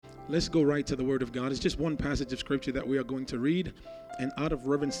let's go right to the Word of God. It's just one passage of Scripture that we are going to read. And out of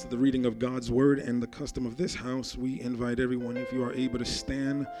reverence to the reading of God's Word and the custom of this house, we invite everyone, if you are able to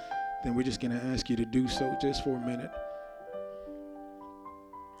stand, then we're just going to ask you to do so just for a minute.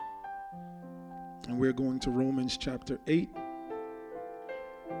 And we're going to Romans chapter 8.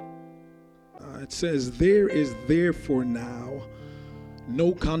 It says, "There is therefore now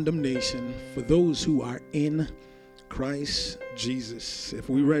no condemnation for those who are in Christ Jesus." If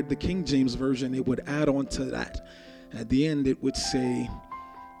we read the King James Version, it would add on to that. At the end, it would say,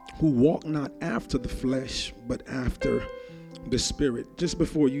 "Who walk not after the flesh, but after the Spirit." Just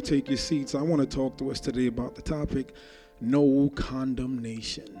before you take your seats, I want to talk to us today about the topic, no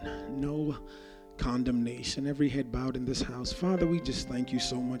condemnation. No condemnation. Every head bowed in this house. Father, we just thank you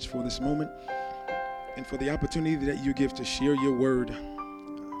so much for this moment and for the opportunity that you give to share your word.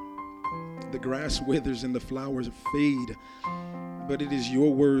 The grass withers and the flowers fade, but it is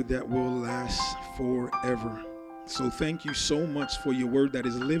your word that will last forever. So thank you so much for your word that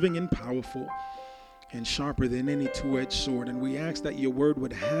is living and powerful and sharper than any two-edged sword. And we ask that your word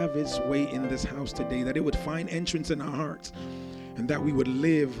would have its way in this house today, that it would find entrance in our hearts, and that we would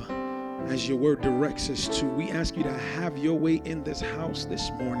live as your word directs us to. We ask you to have your way in this house this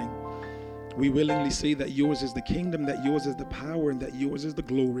morning. We willingly say that yours is the kingdom, that yours is the power, and that yours is the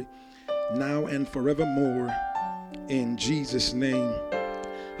glory, now and forevermore, in Jesus' name.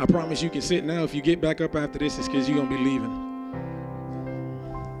 I promise you can sit now. If you get back up after this, it's because you're going to be leaving.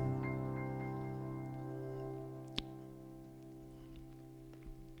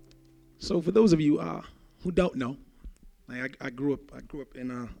 So for those of you who don't know, I grew up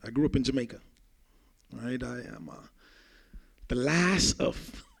in Jamaica. All right, I am the last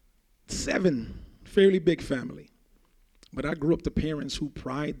of 7, fairly big family. But I grew up to parents who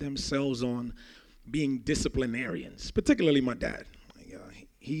pride themselves on being disciplinarians, particularly my dad.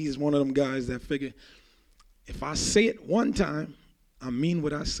 He's one of them guys that figure, if I say it one time, I mean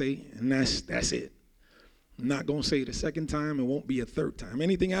what I say, and that's it. I'm not going to say it a second time. It won't be a third time.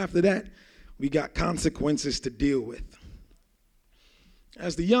 Anything after that, we got consequences to deal with.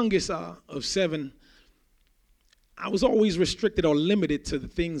 As the youngest of 7, I was always restricted or limited to the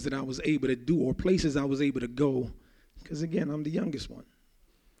things that I was able to do or places I was able to go. Because, again, I'm the youngest one.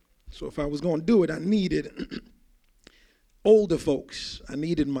 So if I was going to do it, I needed older folks. I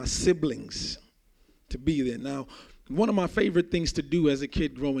needed my siblings to be there. Now, one of my favorite things to do as a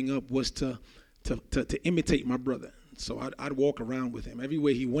kid growing up was to imitate my brother. So I'd walk around with him.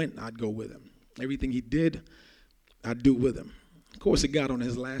 Everywhere he went, I'd go with him. Everything he did, I'd do with him. Of course, it got on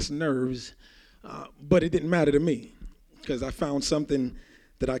his last nerves, but it didn't matter to me because I found something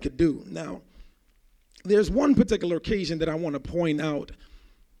that I could do. Now, there's one particular occasion that I want to point out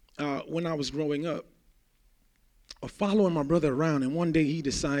when I was growing up, following my brother around, and one day he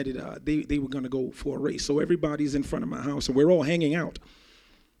decided they were going to go for a race. So everybody's in front of my house, and we're all hanging out,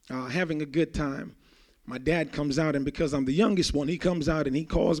 having a good time. My dad comes out, and because I'm the youngest one, he comes out and he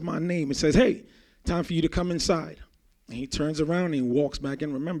calls my name and says, "Hey, time for you to come inside." And he turns around and he walks back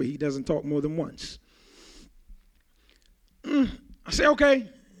in. Remember, he doesn't talk more than once. I say, "Okay."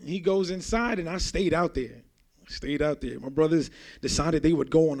 He goes inside, and I stayed out there. My brothers decided they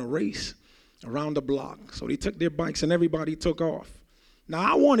would go on a race around the block. So they took their bikes, and everybody took off. Now,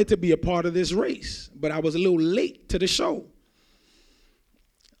 I wanted to be a part of this race, but I was a little late to the show.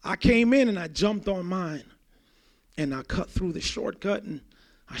 I came in, and I jumped on mine, and I cut through the shortcut, and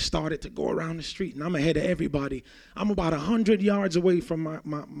I started to go around the street, and I'm ahead of everybody. I'm about 100 yards away from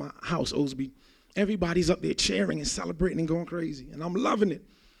my house, Osby. Everybody's up there cheering and celebrating and going crazy, and I'm loving it.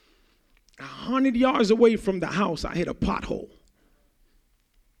 100 yards away from the house, I hit a pothole.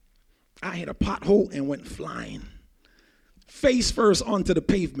 And went flying. Face first onto the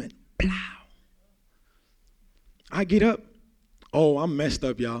pavement. Blow. I get up. Oh, I'm messed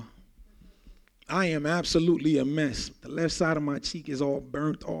up, y'all. I am absolutely a mess. The left side of my cheek is all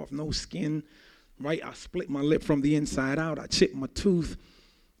burnt off, no skin, right? I split my lip from the inside out. I chipped my tooth,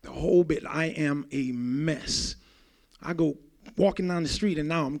 the whole bit. I am a mess. I go walking down the street, and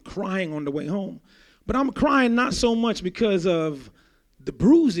now I'm crying on the way home. But I'm crying not so much because of the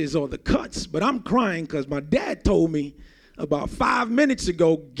bruises or the cuts, but I'm crying because my dad told me about 5 minutes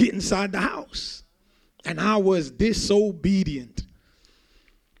ago, get inside the house. And I was disobedient.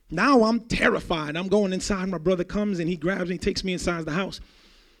 Now I'm terrified. I'm going inside. My brother comes and he grabs me, takes me inside the house.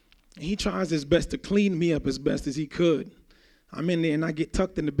 And he tries his best to clean me up as best as he could. I'm in there and I get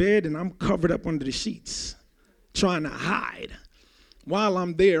tucked in the bed and I'm covered up under the sheets, trying to hide. While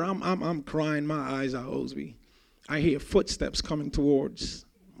I'm there, I'm crying my eyes out, Osby. I hear footsteps coming towards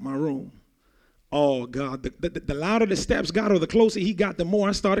my room. Oh, God, the louder the steps got or the closer he got, the more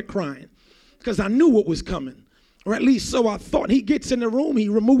I started crying because I knew what was coming, or at least so I thought. He gets in the room, he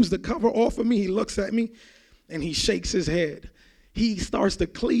removes the cover off of me, he looks at me, and he shakes his head. He starts to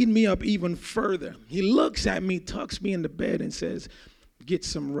clean me up even further. He looks at me, tucks me in the bed, and says, get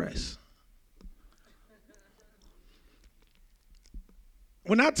some rest.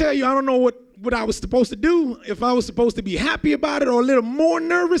 When I tell you I don't know what I was supposed to do, if I was supposed to be happy about it or a little more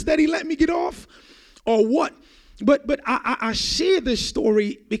nervous that he let me get off or what. But I share this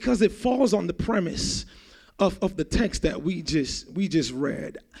story because it falls on the premise of the text that we just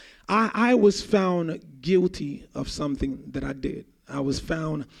read. I was found guilty of something that I did. I was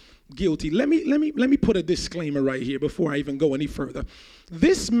found guilty. Let me put a disclaimer right here before I even go any further.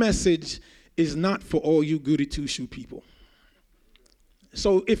 This message is not for all you goody two-shoe people.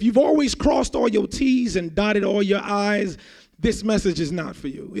 So if you've always crossed all your T's and dotted all your I's, this message is not for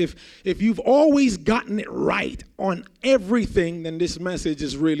you. If you've always gotten it right on everything, then this message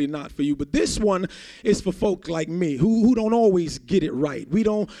is really not for you. But this one is for folks like me who don't always get it right.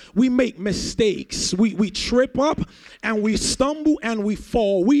 We make mistakes. We trip up and we stumble and we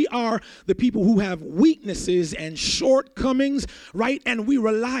fall. We are the people who have weaknesses and shortcomings, right? And we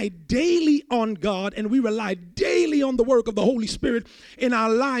rely daily on God, and we rely daily on the work of the Holy Spirit in our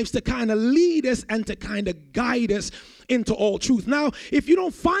lives to kind of lead us and to kind of guide us into all truth. Now, if you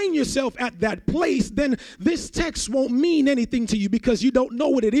don't find yourself at that place, then this text won't mean anything to you because you don't know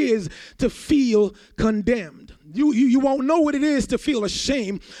what it is to feel condemned. You won't know what it is to feel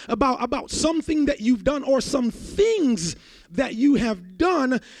ashamed about something that you've done or some things that you have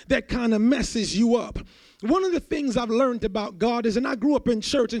done that kind of messes you up. One of the things I've learned about God is, and I grew up in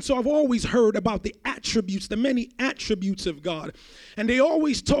church, and so I've always heard about the attributes, the many attributes of God. And they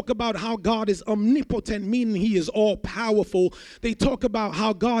always talk about how God is omnipotent, meaning he is all powerful. They talk about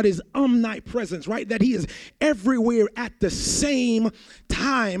how God is omnipresent, right? That he is everywhere at the same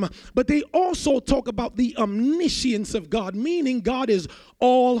time. But they also talk about the omniscience of God, meaning God is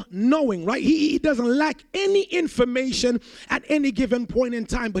all knowing, right? He doesn't lack any information at any given point in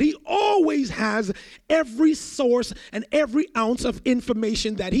time, but he always has every source and every ounce of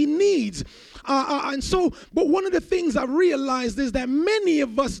information that he needs. But one of the things I realized is that many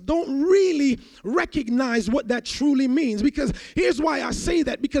of us don't really recognize what that truly means. Because here's why I say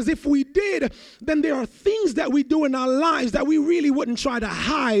that. Because if we did, then there are things that we do in our lives that we really wouldn't try to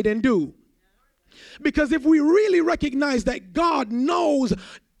hide and do. Because if we really recognize that God knows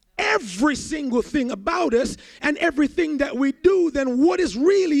every single thing about us and everything that we do, then what is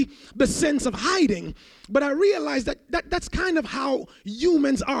really the sense of hiding? But I realize that's kind of how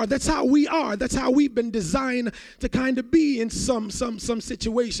humans are. That's how we are. That's how we've been designed to kind of be in some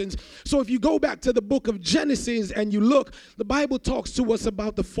situations. So if you go back to the book of Genesis and you look, the Bible talks to us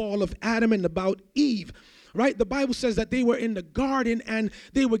about the fall of Adam and about Eve. Right? The Bible says that they were in the garden and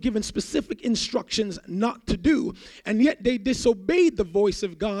they were given specific instructions not to do. And yet they disobeyed the voice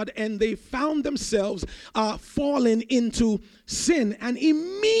of God and they found themselves falling into sin. And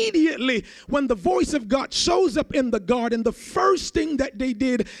immediately when the voice of God shows up in the garden, the first thing that they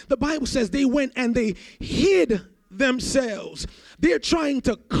did, the Bible says they went and they hid themselves. They're trying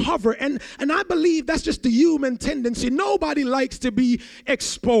to cover, and I believe that's just the human tendency. Nobody likes to be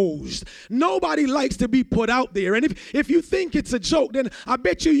exposed. Nobody likes to be put out there. And if you think it's a joke, then I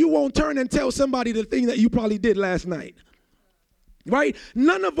bet you won't turn and tell somebody the thing that you probably did last night. Right?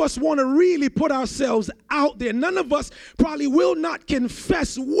 None of us want to really put ourselves out there. None of us probably will not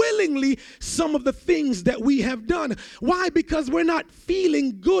confess willingly some of the things that we have done. Why? Because we're not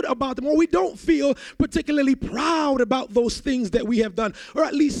feeling good about them, or we don't feel particularly proud about those things that we have done, or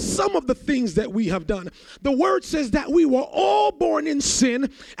at least some of the things that we have done. The word says that we were all born in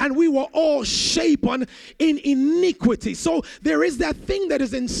sin and we were all shapen in iniquity. So there is that thing that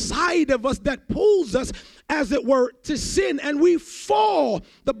is inside of us that pulls us, as it were, to sin, and we fall.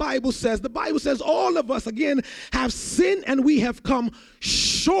 The Bible says all of us again have sinned and we have come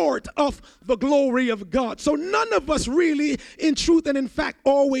short of the glory of God. So none of us really in truth and in fact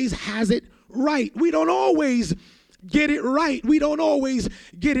always has it right. We don't always get it right. We don't always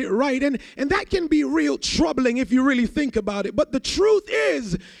get it right. And that can be real troubling if you really think about it. But the truth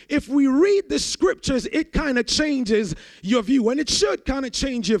is, if we read the scriptures, it kind of changes your view. And it should kind of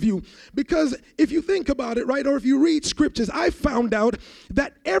change your view. Because if you think about it, right, or if you read scriptures, I found out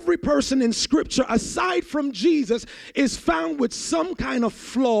that every person in scripture, aside from Jesus, is found with some kind of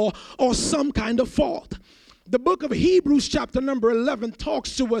flaw or some kind of fault. The book of Hebrews chapter number 11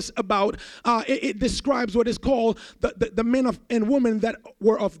 talks to us about, it describes what is called the men and women that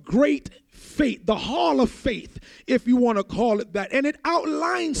were of great faith, the hall of faith, if you want to call it that. And it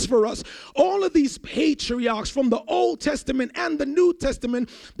outlines for us all of these patriarchs from the Old Testament and the New Testament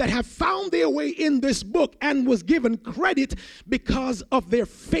that have found their way in this book and was given credit because of their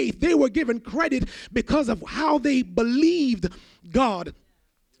faith. They were given credit because of how they believed God.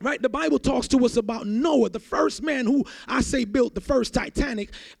 Right, the Bible talks to us about Noah, the first man who I say built the first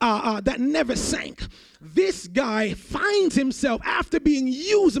Titanic that never sank. This guy finds himself, after being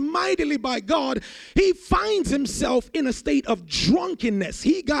used mightily by God, he finds himself in a state of drunkenness.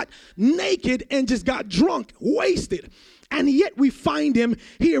 He got naked and just got drunk, wasted. And yet we find him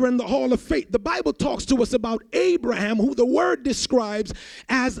here in the hall of faith. The Bible talks to us about Abraham, who the word describes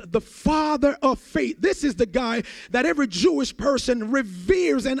as the father of faith. This is the guy that every Jewish person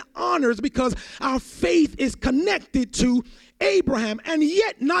reveres and honors because our faith is connected to Abraham. And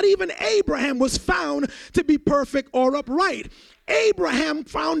yet not even Abraham was found to be perfect or upright. Abraham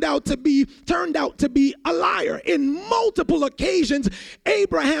turned out to be a liar. In multiple occasions,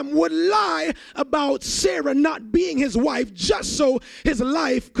 Abraham would lie about Sarah not being his wife just so his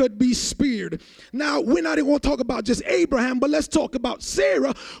life could be spared. Now, we're not even going to talk about just Abraham, but let's talk about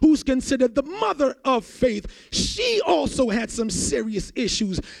Sarah, who's considered the mother of faith. She also had some serious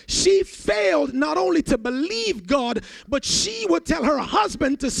issues. She failed not only to believe God, but she would tell her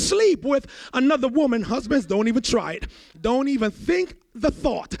husband to sleep with another woman. Husbands, don't even try it. Don't even think the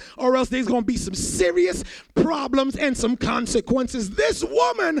thought, or else there's going to be some serious problems and some consequences. This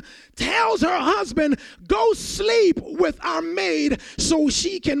woman tells her husband, go sleep with our maid so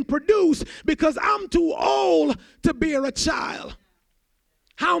she can produce because I'm too old to bear a child.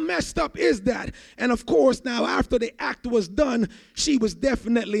 How messed up is that? And of course, now after the act was done, she was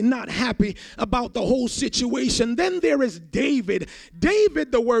definitely not happy about the whole situation. Then there is David.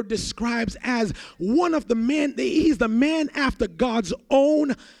 David, the word describes as one of the men, he's the man after God's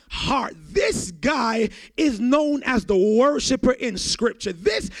own heart. This guy is known as the worshiper in Scripture.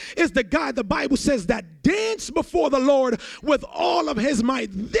 This is the guy, the Bible says, that danced before the Lord with all of his might.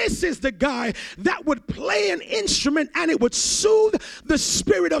 This is the guy that would play an instrument and it would soothe the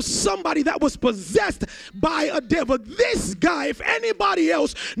spirit of somebody that was possessed by a devil. This guy, if anybody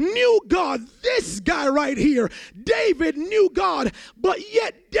else knew God, this guy right here, David knew God, but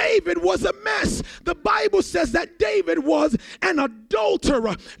yet David was a mess. The Bible says that David was an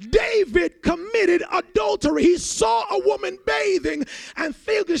adulterer. David committed adultery. He saw a woman bathing and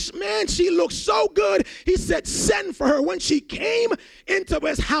figured, man, she looks so good. He said, send for her. When she came into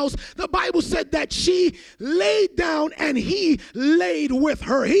his house, the Bible said that she laid down and he laid with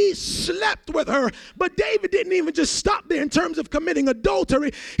her. He slept with her. But David didn't even just stop there in terms of committing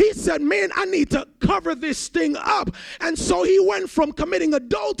adultery. He said, man, I need to cover this thing up. And so he went from committing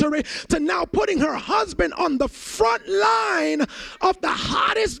adultery to now putting her husband on the front line of the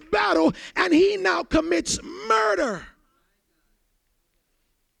hottest battle, and he now commits murder.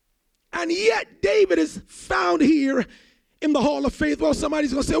 And yet David is found here in the hall of faith. Well,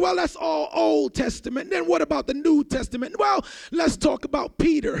 somebody's going to say, well, that's all Old Testament. Then what about the New Testament? Well, let's talk about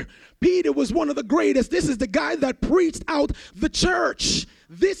Peter. Peter was one of the greatest. This is the guy that preached out the church.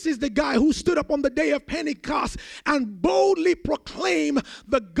 This is the guy who stood up on the day of Pentecost and boldly proclaimed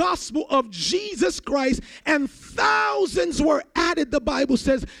the gospel of Jesus Christ, and thousands were added, the Bible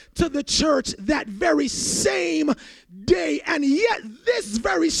says, to the church that very same day. And yet this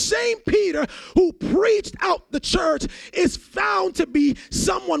very same Peter who preached out the church is found to be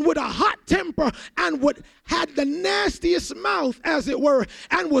someone with a hot temper and had the nastiest mouth, as it were,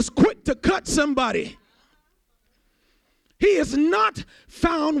 and was quick to cut somebody. He is not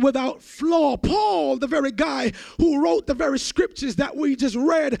found without flaw. Paul, the very guy who wrote the very scriptures that we just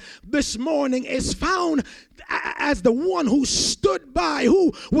read this morning, is found as the one who stood by,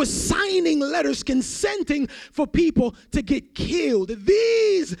 who was signing letters consenting for people to get killed.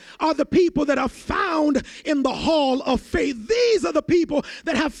 These are the people that are found in the hall of faith. These are the people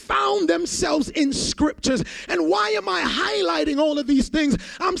that have found themselves in scriptures. And why am I highlighting all of these things?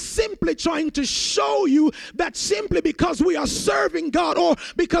 I'm simply trying to show you that simply because we are serving God or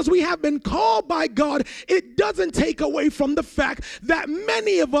because we have been called by God, it doesn't take away from the fact that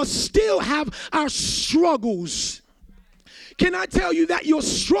many of us still have our struggles. Can I tell you that your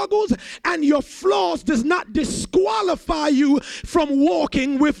struggles and your flaws does not disqualify you from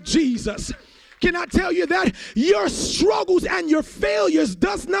walking with Jesus? Can I tell you that your struggles and your failures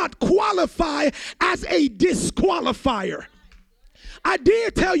does not qualify as a disqualifier? I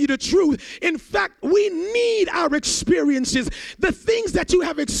dare tell you the truth. In fact, we need our experiences. The things that you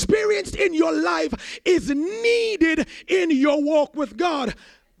have experienced in your life is needed in your walk with God.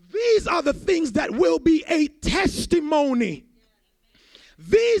 These are the things that will be a testimony.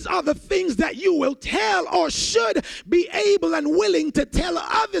 These are the things that you will tell or should be able and willing to tell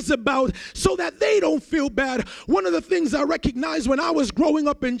others about so that they don't feel bad. One of the things I recognized when I was growing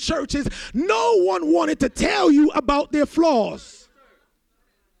up in churches, no one wanted to tell you about their flaws.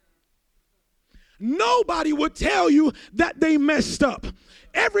 Nobody would tell you that they messed up.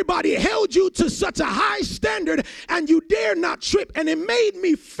 Everybody held you to such a high standard and you dare not trip, and it made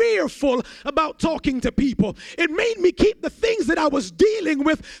me fearful about talking to people. It made me keep the things that I was dealing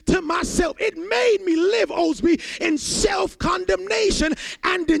with to myself. It made me live, Osby, in self-condemnation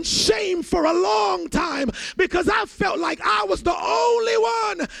and in shame for a long time because I felt like I was the only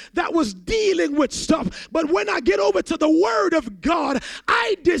one that was dealing with stuff. But when I get over to the Word of God,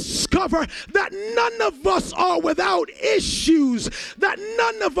 I discover that none of us are without issues, that none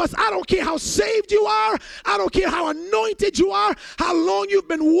of us, I don't care how saved you are, I don't care how anointed you are, how long you've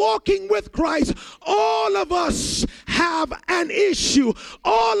been walking with Christ, all of us have an issue.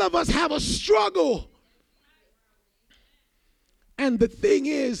 All of us have a struggle. And the thing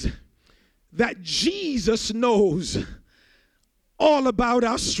is that Jesus knows all about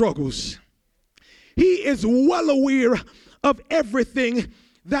our struggles. He is well aware of everything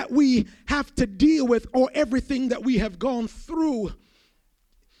that we have to deal with or everything that we have gone through.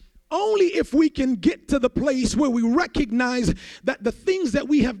 Only if we can get to the place where we recognize that the things that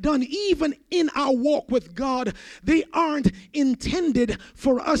we have done, even in our walk with God, they aren't intended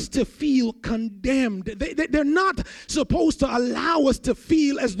for us to feel condemned. They're not supposed to allow us to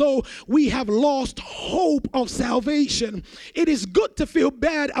feel as though we have lost hope of salvation. It is good to feel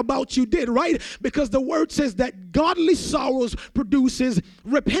bad about you did, right? Because the word says that godly sorrows produces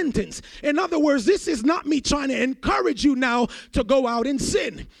repentance. In other words, this is not me trying to encourage you now to go out and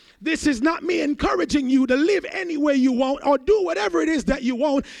sin. This is not me encouraging you to live any way you want or do whatever it is that you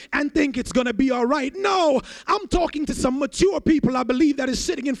want and think it's going to be all right. No, I'm talking to some mature people, I believe, that is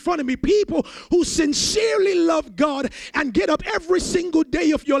sitting in front of me. People who sincerely love God and get up every single day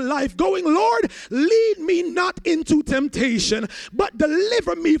of your life going, Lord, lead me not into temptation, but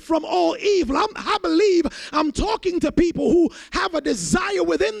deliver me from all evil. I believe I'm talking to people who have a desire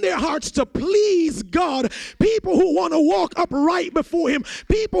within their hearts to please God. People who want to walk upright before Him.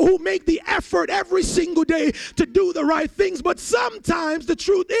 People who make the effort every single day to do the right things. But sometimes the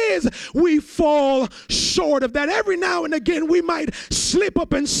truth is we fall short of that. Every now and again we might slip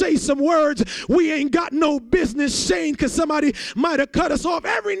up and say some words we ain't got no business saying because somebody might have cut us off.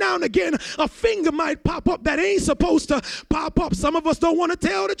 Every now and again a finger might pop up that ain't supposed to pop up. Some of us don't want to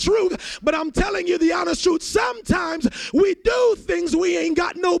tell the truth, but I'm telling you the honest truth. Sometimes we do things we ain't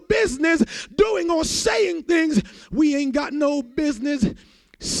got no business doing or saying things we ain't got no business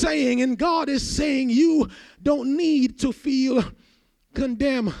saying, and God is saying you don't need to feel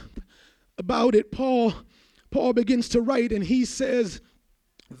condemned about it. Paul begins to write and he says,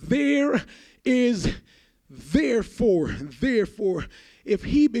 there is therefore. If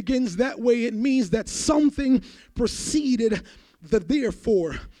he begins that way, it means that something preceded the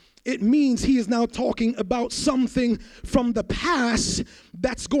therefore. It means he is now talking about something from the past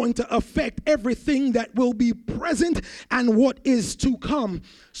that's going to affect everything that will be present and what is to come.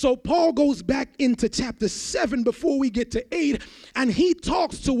 So Paul goes back into chapter 7 before we get to 8, and he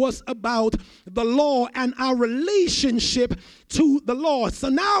talks to us about the law and our relationship to the law. So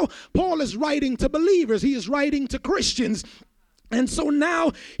now Paul is writing to believers. He is writing to Christians. And so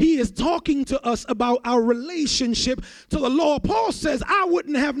now he is talking to us about our relationship to the law. Paul says, I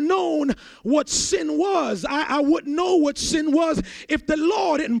wouldn't have known what sin was. I wouldn't know what sin was if the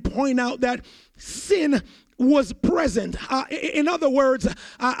law didn't point out that sin was present. In other words,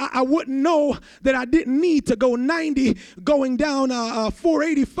 I wouldn't know that I didn't need to go 90 going down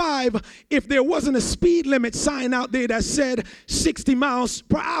 485 if there wasn't a speed limit sign out there that said 60 miles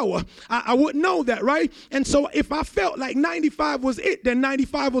per hour. I wouldn't know that, right? And so if I felt like 95 was it, then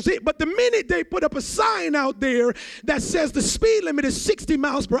 95 was it. But the minute they put up a sign out there that says the speed limit is 60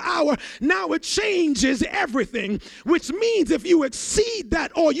 miles per hour, now it changes everything, which means if you exceed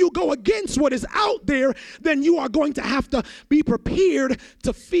that or you go against what is out there, then you are going to have to be prepared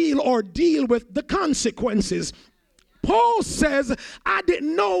to feel or deal with the consequences. Paul says, I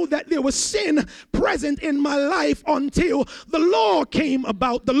didn't know that there was sin present in my life until the law came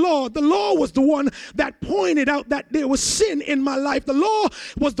about. The law was the one that pointed out that there was sin in my life. The law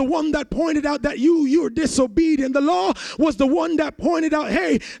was the one that pointed out that you're disobedient. The law was the one that pointed out,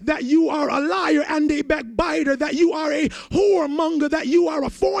 hey, that you are a liar and a backbiter, that you are a whoremonger, that you are a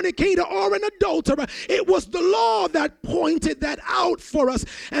fornicator or an adulterer. It was the law that pointed that out for us.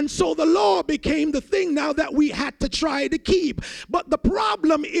 And so the law became the thing now that we had to try to keep. But the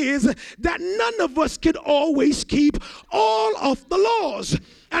problem is that none of us could always keep all of the laws.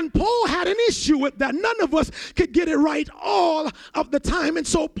 And Paul had an issue with that. None of us could get it right all of the time. And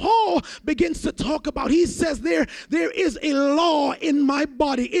so Paul begins to talk about, he says there is a law in my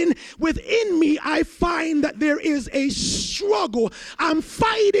body. Within me, I find that there is a struggle. I'm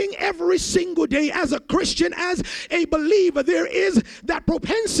fighting every single day as a Christian, as a believer. There is that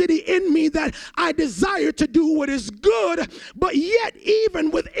propensity in me that I desire to do what is good, but yet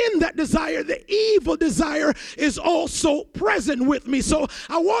even within that desire, the evil desire is also present with me. So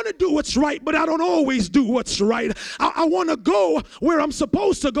I want to do what's right, but I don't always do what's right. I want to go where I'm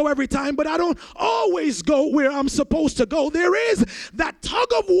supposed to go every time, but I don't always go where I'm supposed to go. There is that tug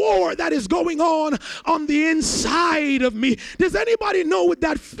of war that is going on the inside of me. Does anybody know what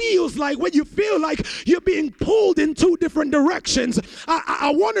that feels like when you feel like you're being pulled in two different directions?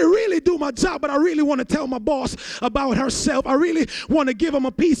 I want to really do my job, but I really want to tell my boss about herself. I really want to give him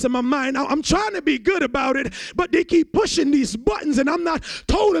a piece of my mind. I'm trying to be good about it, but they keep pushing these buttons and I'm not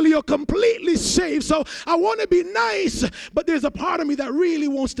totally or completely saved. So I want to be nice, but there's a part of me that really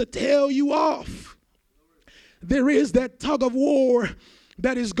wants to tell you off. There is that tug of war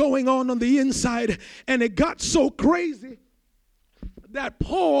that is going on the inside, and it got so crazy that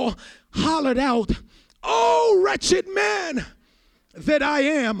Paul hollered out, "Oh, wretched man that I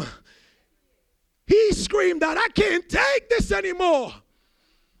am." He screamed out, "I can't take this anymore.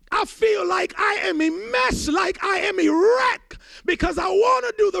 I feel like I am a mess, like I am a wreck, because I want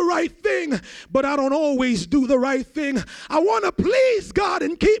to do the right thing, but I don't always do the right thing. I want to please God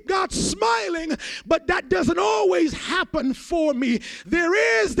and keep God smiling, but that doesn't always happen for me."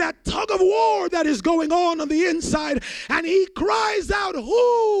 There is that tug of war that is going on the inside, and he cries out,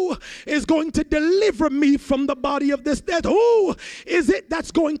 "Who is going to deliver me from the body of this death? Who is it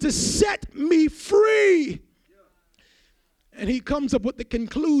that's going to set me free?" And he comes up with the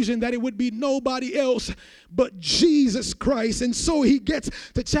conclusion that it would be nobody else but Jesus Christ. And so he gets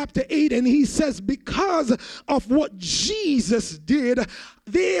to chapter 8 and he says, because of what Jesus did,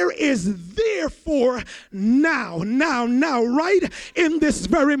 there is therefore now, right in this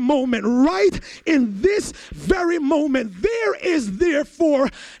very moment, there is therefore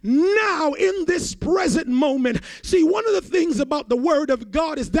now in this present moment. See, one of the things about the Word of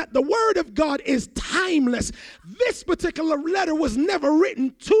God is that the Word of God is timeless. This particular letter was never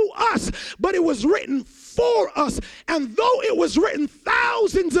written to us, but it was written for us. And though it was written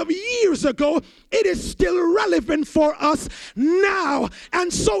thousands of years ago, it is still relevant for us now.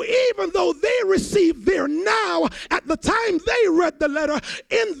 And so even though they received their now at the time they read the letter,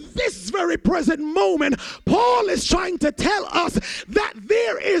 in this very present moment, Paul is trying to tell us that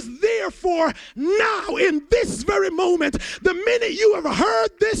there is therefore now in this very moment. The minute you have heard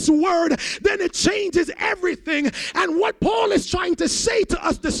this word, then it changes everything. And what Paul is trying to say to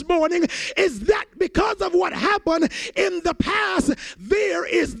us this morning is that because of what happened in the past, there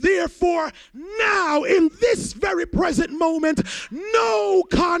is therefore now in this very present moment no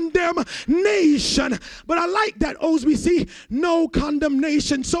condemnation. But I like that, Osby, no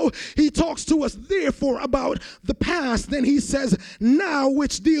condemnation. So he talks to us therefore about the past, then he says now,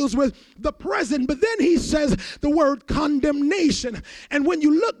 which deals with the present, but then he says the word condemnation. And when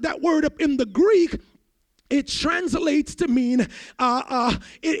you look that word up in the Greek, it translates to mean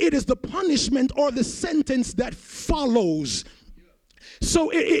it is the punishment or the sentence that follows.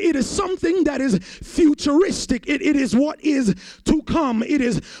 So it is something that is futuristic. It is what is to come. It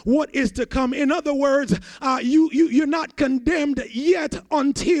is what is to come. In other words, you're not condemned yet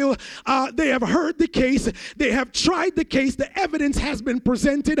until they have heard the case. They have tried the case. The evidence has been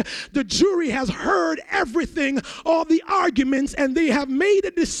presented. The jury has heard everything, all the arguments, and they have made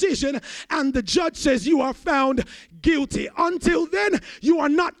a decision. And the judge says you are found guilty. Until then, you are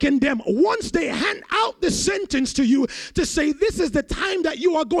not condemned. Once they hand out the sentence to you to say this is the time that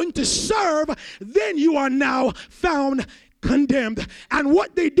you are going to serve, then you are now found condemned. And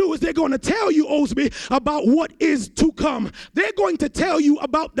what they do is they're going to tell you, Osby, about what is to come. They're going to tell you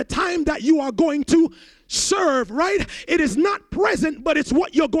about the time that you are going to serve, right? It is not present, but it's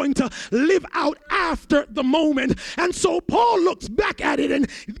what you're going to live out after the moment. And so Paul looks back at it and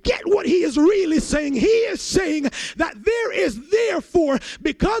get what he is really saying. He is saying that there is therefore,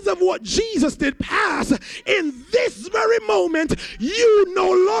 because of what Jesus did pass, in this very moment, you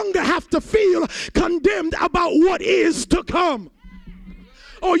no longer have to feel condemned about what is to come.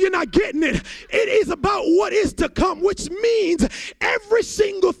 Oh, you're not getting it. It is about what is to come, which means every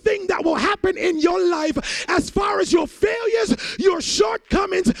single thing that will happen in your life, as far as your failures, your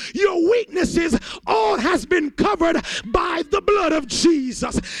shortcomings, your weaknesses, all has been covered by the blood of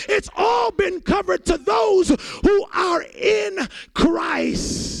Jesus. It's all been covered to those who are in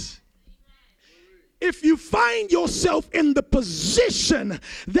Christ. If you find yourself in the position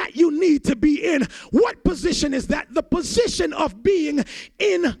that you need to be in, what position is that? The position of being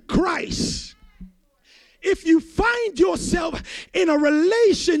in Christ. If you find yourself in a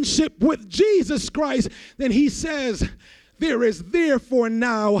relationship with Jesus Christ, then he says, there is therefore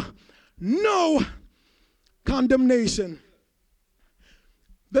now no condemnation.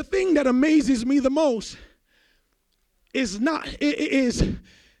 The thing that amazes me the most is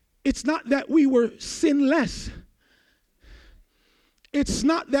it's not that we were sinless. It's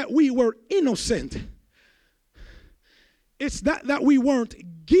not that we were innocent. It's not that we weren't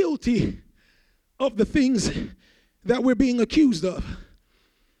guilty of the things that we're being accused of.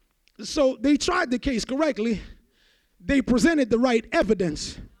 So they tried the case correctly. They presented the right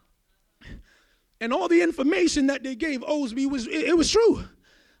evidence. And all the information that they gave Osby was true.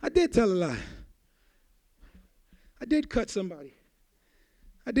 I did tell a lie. I did cut somebody.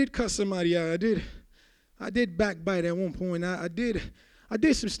 I did cuss somebody out. I did backbite at one point. I did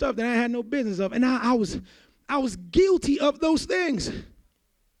some stuff that I had no business of, and I was guilty of those things.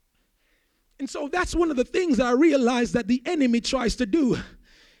 And so that's one of the things that I realized that the enemy tries to do.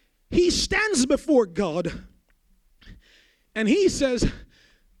 He stands before God, and he says,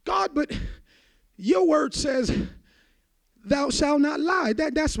 God, but your word says, thou shalt not lie.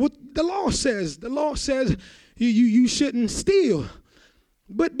 That's what the law says. The law says you shouldn't steal.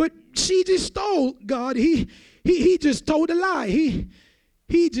 But she just stole, God. He just told a lie.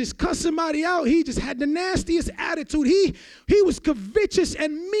 He just cussed somebody out. He just had the nastiest attitude. He was covetous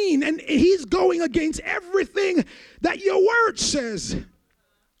and mean, and he's going against everything that your word says.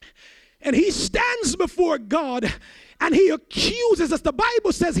 And he stands before God and he accuses us. The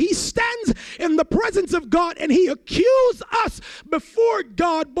Bible says he stands in the presence of God and he accuses us before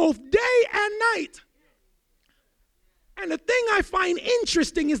God both day and night. And the thing I find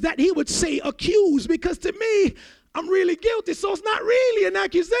interesting is that he would say accuse, because to me, I'm really guilty. So it's not really an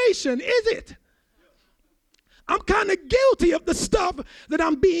accusation, is it? I'm kind of guilty of the stuff that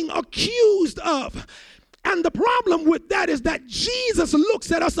I'm being accused of. And the problem with that is that Jesus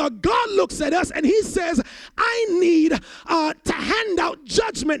looks at us, or God looks at us, and he says, I need to hand out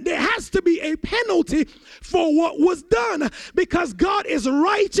judgment. There has to be a penalty for what was done, because God is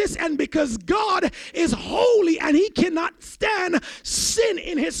righteous and because God is holy and he cannot stand sin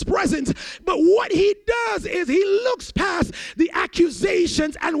in his presence. But what he does is he looks past the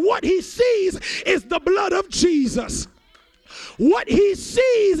accusations, and what he sees is the blood of Jesus. What he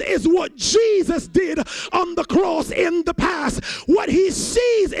sees is what Jesus did on the cross in the past. What he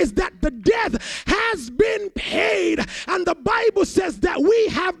sees is that the debt has been paid. And the Bible says that we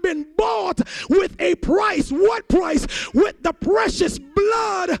have been bought with a price. What price? With the precious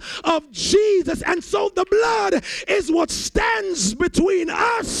blood of Jesus. And so the blood is what stands between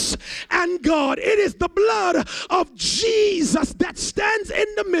us and God. It is the blood of Jesus that stands in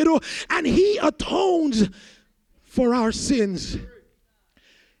the middle, and he atones for our sins.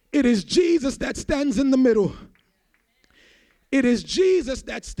 It is Jesus that stands in the middle. It is Jesus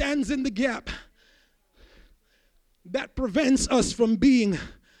that stands in the gap that prevents us from being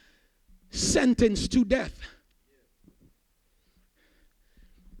sentenced to death.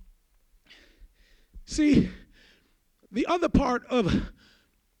 See, the other part of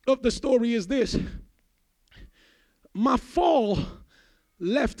the story is this. My fall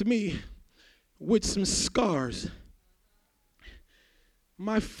left me with some scars.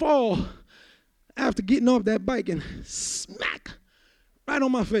 My fall, after getting off that bike and smack right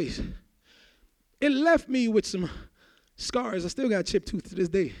on my face, it left me with some scars. I still got a chipped tooth to this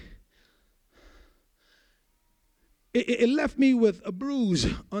day. It left me with a bruise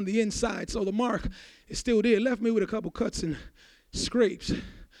on the inside, so the mark is still there. It left me with a couple cuts and scrapes.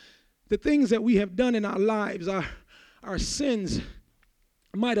 The things that we have done in our lives, our sins,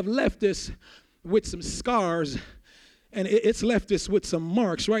 might have left us with some scars, and it's left us with some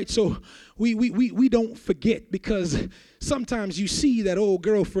marks, right? So we don't forget, because sometimes you see that old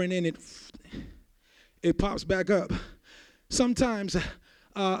girlfriend and it pops back up. Sometimes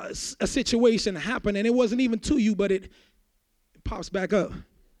a situation happened and it wasn't even to you, but it pops back up.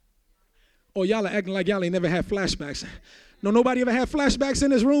 Or y'all are acting like y'all ain't never had flashbacks. No, nobody ever had flashbacks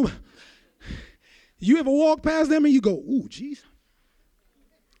in this room? You ever walk past them and you go, ooh, geez.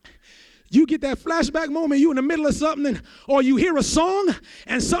 You get that flashback moment, you in the middle of something, or you hear a song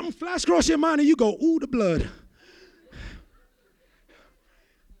and something flash across your mind and you go, ooh, the blood.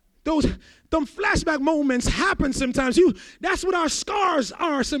 Them flashback moments happen sometimes. That's what our scars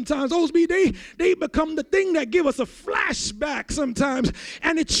are sometimes. Those they become the thing that give us a flashback sometimes.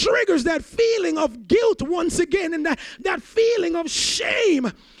 And it triggers that feeling of guilt once again and that feeling of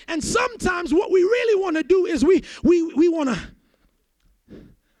shame. And sometimes what we really want to do is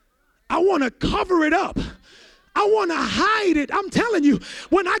I want to cover it up. I want to hide it. I'm telling you,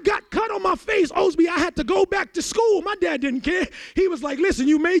 when I got cut on my face, Osby, I had to go back to school. My dad didn't care. He was like, listen,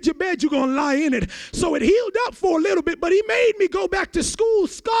 you made your bed, you're going to lie in it. So it healed up for a little bit, but he made me go back to school,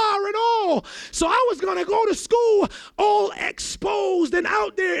 scar and all. So I was going to go to school all exposed and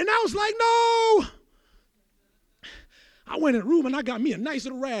out there. And I was like, no. I went in the room and I got me a nice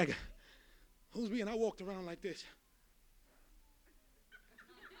little rag. Osby, and I walked around like this.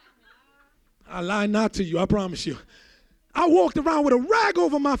 I lie not to you, I promise you. I walked around with a rag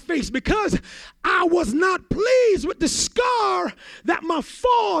over my face because I was not pleased with the scar that my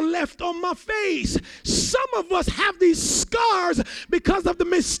fall left on my face. Some of us have these scars because of the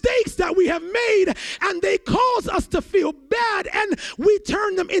mistakes that we have made, and they cause us to feel bad, and we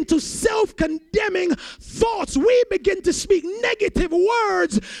turn them into self-condemning thoughts. We begin to speak negative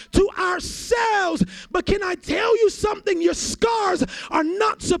words to ourselves. But can I tell you something? Your scars are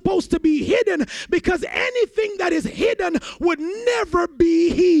not supposed to be hidden, because anything that is hidden would never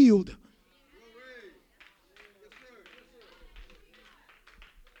be healed.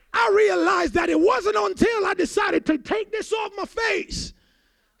 I realized that it wasn't until I decided to take this off my face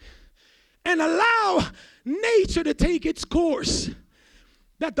and allow nature to take its course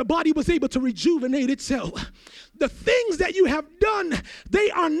that the body was able to rejuvenate itself. The things that you have done,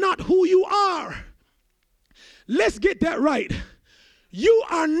 they are not who you are. Let's get that right. You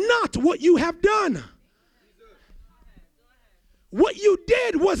are not what you have done. What you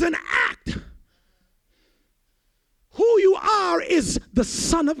did was an act. Who you are is the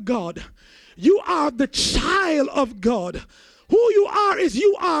Son of God. You are the child of God. Who you are is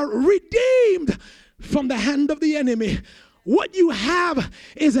you are redeemed from the hand of the enemy. What you have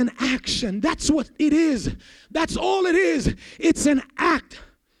is an action. That's what it is. That's all it is. It's an act.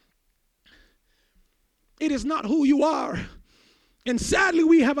 It is not who you are. And sadly,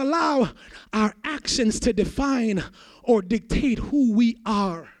 we have allowed our actions to define or dictate who we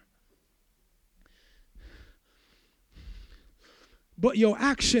are. But your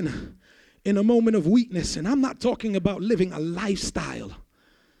action in a moment of weakness, and I'm not talking about living a lifestyle.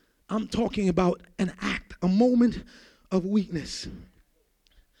 I'm talking about an act, a moment of weakness.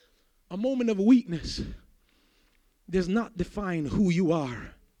 A moment of weakness does not define who you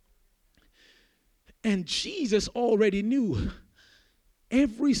are. And Jesus already knew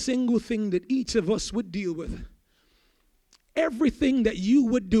every single thing that each of us would deal with. Everything that you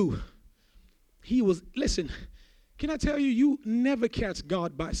would do. Listen, can I tell you, you never catch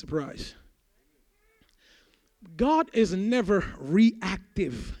God by surprise. God is never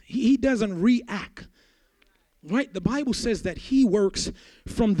reactive. He doesn't react. Right? The Bible says that he works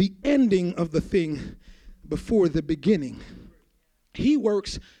from the ending of the thing before the beginning. He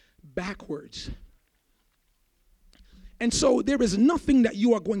works backwards. And so there is nothing that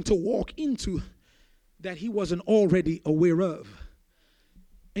you are going to walk into that he wasn't already aware of.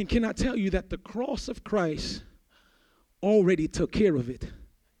 And can I tell you that the cross of Christ already took care of it?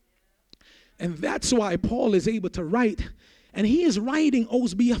 And that's why Paul is able to write. And he is writing,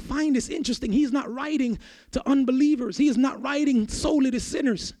 Osby, I find this interesting. He's not writing to unbelievers. He is not writing solely to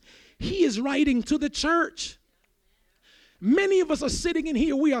sinners. He is writing to the church. Many of us are sitting in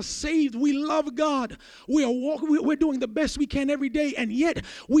here. We are saved. We love God. We are walking. We're doing the best we can every day. And yet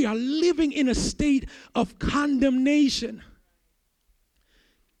we are living in a state of condemnation.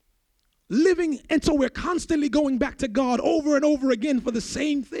 And so we're constantly going back to God over and over again for the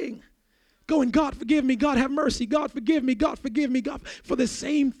same thing. Going, God, forgive me. God, have mercy. God, forgive me. God, forgive me. God, for the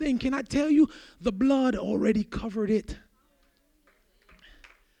same thing. Can I tell you, the blood already covered it.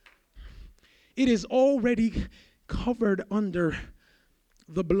 It is already covered under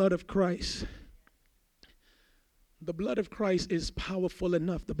the blood of Christ. The blood of Christ is powerful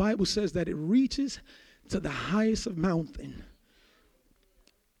enough. The Bible says that it reaches to the highest of mountain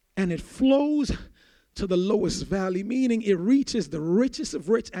and it flows to the lowest valley, meaning it reaches the richest of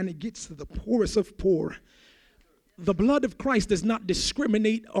rich and it gets to the poorest of poor. The blood of Christ does not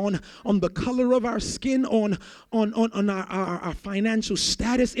discriminate on the color of our skin, on our financial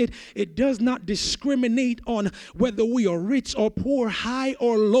status. It does not discriminate on whether we are rich or poor, high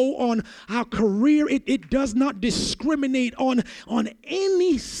or low, on our career. It does not discriminate on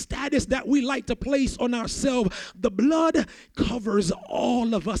any status that we like to place on ourselves. The blood covers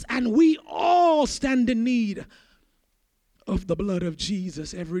all of us, and we all stand in need of the blood of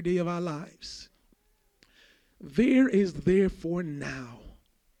Jesus every day of our lives. There is therefore now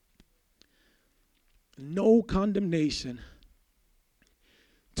no condemnation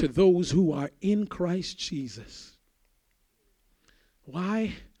to those who are in Christ Jesus.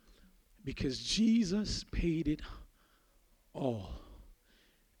 Why? Because Jesus paid it all.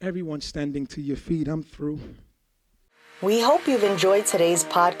 Everyone standing to your feet, I'm through. We hope you've enjoyed today's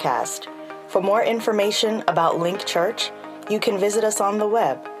podcast. For more information about Link Church, you can visit us on the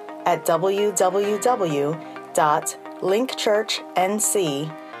web at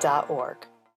www.linkchurchnc.org.